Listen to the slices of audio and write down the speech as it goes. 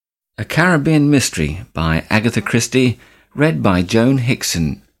A Caribbean Mystery by Agatha Christie, read by Joan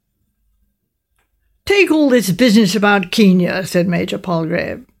Hickson. "Take all this business about Kenya," said Major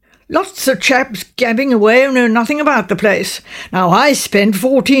Palgrave. "Lots of chaps gabbing away who know nothing about the place. Now, I spent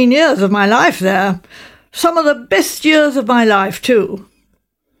 14 years of my life there. Some of the best years of my life, too."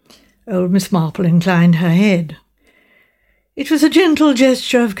 Old Miss Marple inclined her head. It was a gentle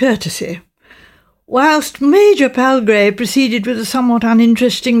gesture of courtesy. Whilst Major Palgrave proceeded with the somewhat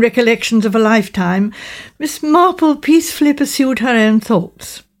uninteresting recollections of a lifetime, Miss Marple peacefully pursued her own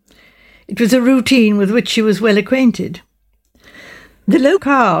thoughts. It was a routine with which she was well acquainted. The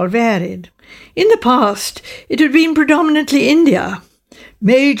locale varied. In the past, it had been predominantly India.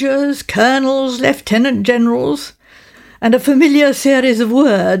 Majors, colonels, lieutenant generals, and a familiar series of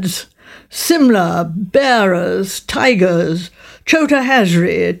words: Simla, bearers, tigers, Chota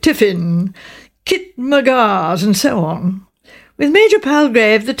Hazri, tiffin, Kit Magars, and so on. With Major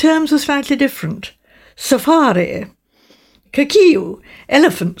Palgrave, the terms were slightly different. Safari, Kakiu,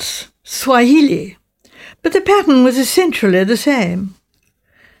 elephants, Swahili. But the pattern was essentially the same.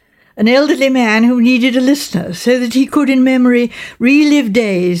 An elderly man who needed a listener so that he could in memory relive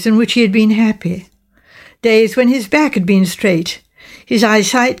days in which he had been happy. Days when his back had been straight, his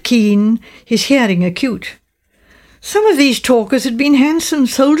eyesight keen, his hearing acute. Some of these talkers had been handsome,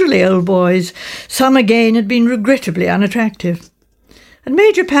 soldierly old boys. Some again had been regrettably unattractive. And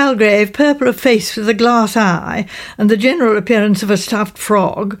Major Palgrave, purple of face with a glass eye and the general appearance of a stuffed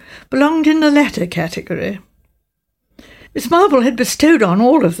frog, belonged in the latter category. Miss Marple had bestowed on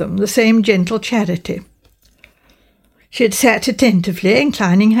all of them the same gentle charity. She had sat attentively,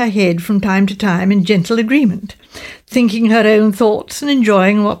 inclining her head from time to time in gentle agreement, thinking her own thoughts and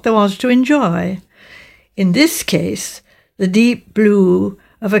enjoying what there was to enjoy. In this case, the deep blue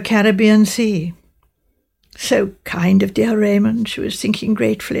of a Caribbean sea. So kind of dear Raymond, she was thinking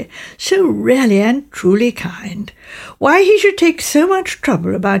gratefully. So really and truly kind. Why he should take so much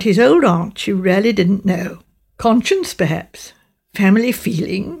trouble about his old aunt she really didn't know. Conscience, perhaps. Family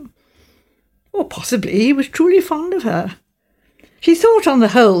feeling. Or possibly he was truly fond of her. She thought on the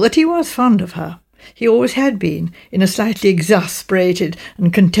whole that he was fond of her. He always had been, in a slightly exasperated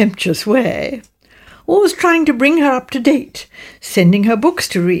and contemptuous way. Always trying to bring her up to date, sending her books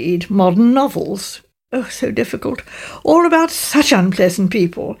to read, modern novels. Oh, so difficult. All about such unpleasant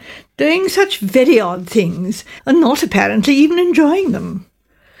people, doing such very odd things, and not apparently even enjoying them.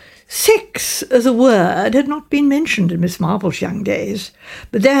 Sex as a word had not been mentioned in Miss Marple's young days,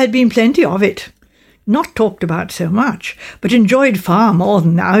 but there had been plenty of it. Not talked about so much, but enjoyed far more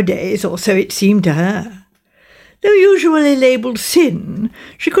than nowadays, or so it seemed to her. Though usually labelled sin,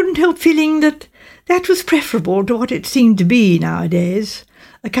 she couldn't help feeling that was preferable to what it seemed to be nowadays,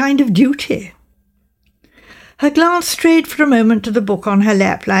 a kind of duty. Her glance strayed for a moment to the book on her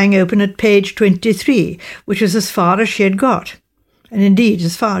lap, lying open at page 23, which was as far as she had got, and indeed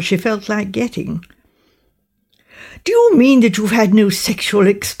as far as she felt like getting. "Do you mean that you've had no sexual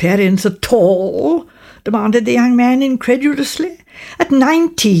experience at all?" demanded the young man incredulously. "At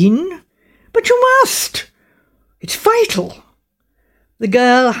 19? But you must. It's vital." The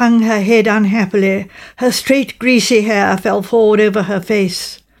girl hung her head unhappily. Her straight, greasy hair fell forward over her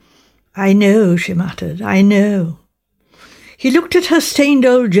face. "I know," she muttered, "I know." He looked at her stained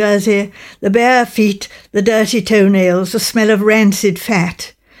old jersey, the bare feet, the dirty toenails, the smell of rancid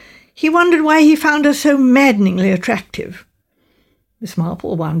fat. He wondered why he found her so maddeningly attractive. Miss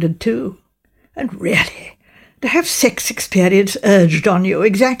Marple wondered too. And really, to have sex experience urged on you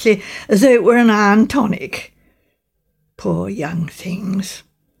exactly as though it were an iron tonic. Poor young things.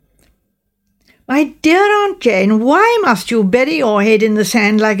 "My dear Aunt Jane, why must you bury your head in the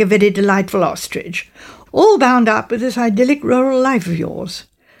sand like a very delightful ostrich, all bound up with this idyllic rural life of yours?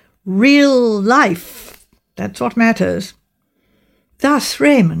 Real life, that's what matters." Thus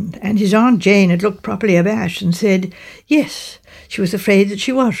Raymond, and his Aunt Jane had looked properly abashed and said, yes, she was afraid that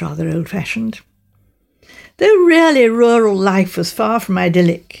she was rather old-fashioned. Though really rural life was far from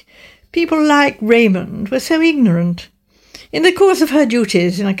idyllic, people like Raymond were so ignorant. In the course of her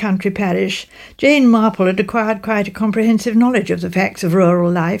duties in a country parish, Jane Marple had acquired quite a comprehensive knowledge of the facts of rural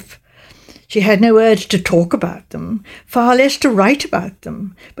life. She had no urge to talk about them, far less to write about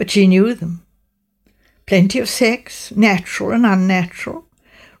them, but she knew them. Plenty of sex, natural and unnatural,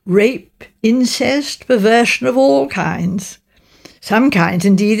 rape, incest, perversion of all kinds. Some kinds,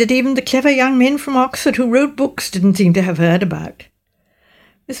 indeed, that even the clever young men from Oxford who wrote books didn't seem to have heard about.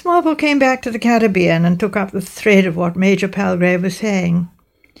 Miss Marple came back to the Caribbean and took up the thread of what Major Palgrave was saying.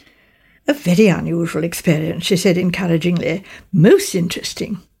 "A very unusual experience," she said encouragingly. "Most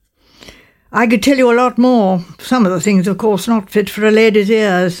interesting. I could tell you a lot more. Some of the things, of course, not fit for a lady's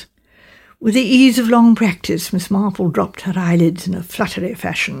ears. With the ease of long practice, Miss Marple dropped her eyelids in a fluttery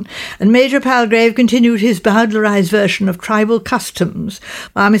fashion, and Major Palgrave continued his bowdlerized version of tribal customs,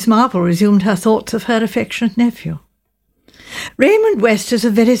 while Miss Marple resumed her thoughts of her affectionate nephew. Raymond West is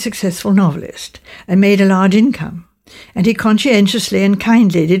a very successful novelist, and made a large income, and he conscientiously and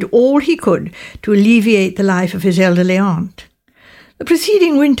kindly did all he could to alleviate the life of his elderly aunt. The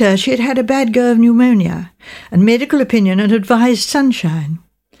preceding winter she had had a bad go of pneumonia, and medical opinion had advised sunshine.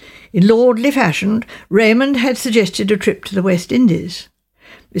 In lordly fashion, Raymond had suggested a trip to the West Indies.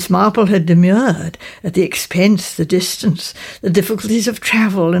 Miss Marple had demurred at the expense, the distance, the difficulties of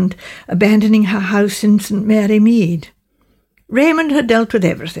travel, and abandoning her house in St. Mary Mead. Raymond had dealt with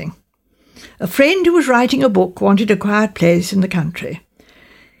everything. A friend who was writing a book wanted a quiet place in the country.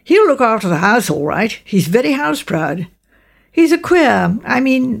 "He'll look after the house all right. He's very house-proud. He's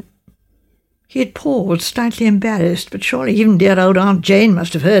a He had paused, slightly embarrassed, but surely even dear old Aunt Jane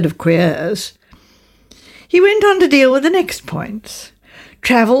must have heard of Queers. He went on to deal with the next points.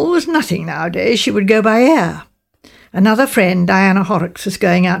 Travel was nothing nowadays. She would go by air. Another friend, Diana Horrocks, was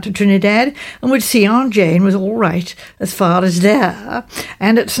going out to Trinidad and would see Aunt Jane was all right as far as there,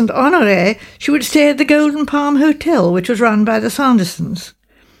 and at St. Honoré she would stay at the Golden Palm Hotel, which was run by the Sandersons.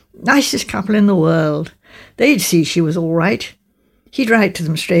 Nicest couple in the world. They'd see she was all right. He'd write to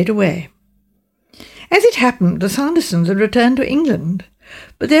them straight away. As it happened, the Sandersons had returned to England,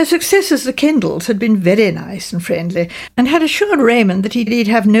 but their successors, the Kendalls, had been very nice and friendly, and had assured Raymond that he'd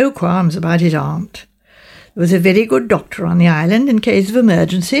have no qualms about his aunt. There was a very good doctor on the island in case of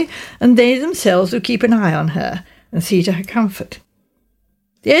emergency, and they themselves would keep an eye on her and see to her comfort.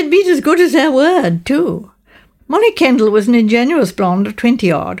 They'd been as good as their word, too. Molly Kendall was an ingenuous blonde of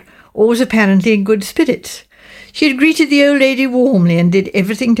 20-odd, always apparently in good spirits. She had greeted the old lady warmly and did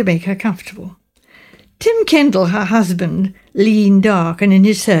everything to make her comfortable. Tim Kendall, her husband, lean, dark, and in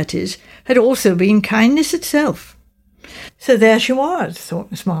his 30s, had also been kindness itself. So there she was,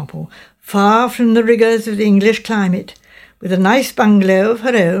 thought Miss Marple, far from the rigours of the English climate, with a nice bungalow of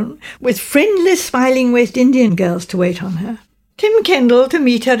her own, with friendly, smiling West Indian girls to wait on her. Tim Kendall to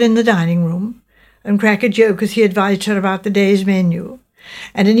meet her in the dining-room, and crack a joke as he advised her about the day's menu,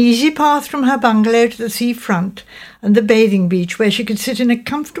 and an easy path from her bungalow to the sea front and the bathing beach, where she could sit in a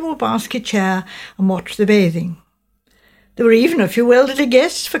comfortable basket chair and watch the bathing. There were even a few elderly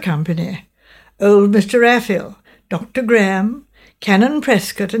guests for company. Old Mr. Raphael, Dr. Graham, Canon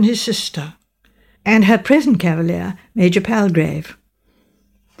Prescott and his sister, and her present cavalier, Major Palgrave.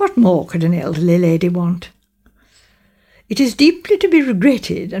 What more could an elderly lady want? It is deeply to be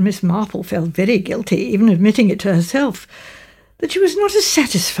regretted, and Miss Marple felt very guilty, even admitting it to herself, that she was not as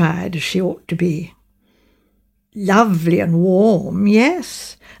satisfied as she ought to be. Lovely and warm,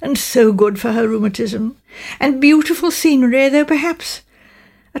 yes, and so good for her rheumatism, and beautiful scenery, though perhaps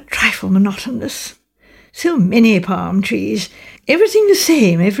a trifle monotonous. So many palm trees, everything the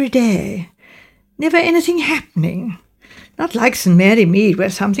same every day, never anything happening. Not like St. Mary Mead, where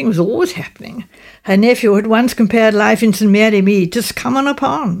something was always happening. Her nephew had once compared life in St. Mary Mead to scum on a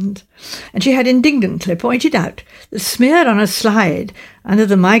pond, and she had indignantly pointed out that smeared on a slide under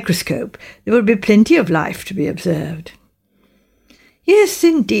the microscope there would be plenty of life to be observed. Yes,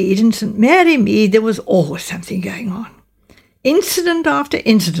 indeed, in St. Mary Mead there was always something going on. Incident after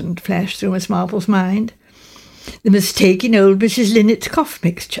incident flashed through Miss Marple's mind. The mistake in old Mrs. Linnet's cough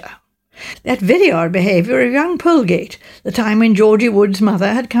mixture. That very odd behaviour of young Polegate, the time when Georgie Wood's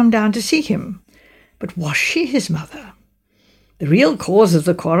mother had come down to see him. But was she his mother? The real cause of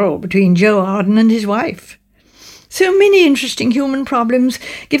the quarrel between Joe Arden and his wife. So many interesting human problems,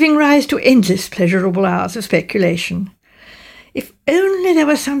 giving rise to endless pleasurable hours of speculation. If only there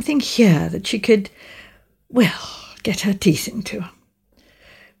was something here that she could, get her teeth into.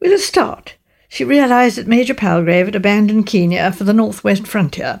 With a start, she realised that Major Palgrave had abandoned Kenya for the northwest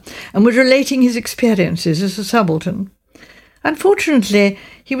frontier and was relating his experiences as a subaltern. Unfortunately,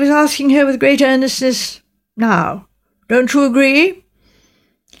 he was asking her with great earnestness, "Now, don't you agree?"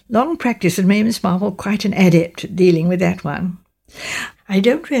 Long practice had made Miss Marple quite an adept at dealing with that one. "I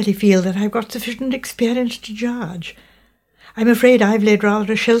don't really feel that I've got sufficient experience to judge. I'm afraid I've led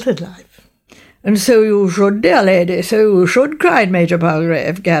rather a sheltered life." "And so you should, dear lady, so you should," cried Major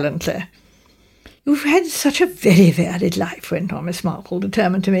Palgrave gallantly. "You've had such a very varied life," went on Miss Marple,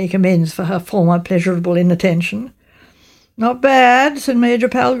 determined to make amends for her former pleasurable inattention. "Not bad," said Major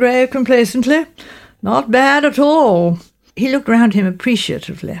Palgrave complacently. "Not bad at all." He looked round him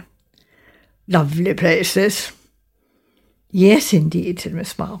appreciatively. "Lovely place, this." "Yes, indeed," said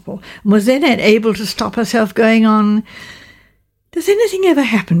Miss Marple, and was then able to stop herself going on. "Does anything ever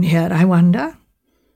happen here, I wonder?"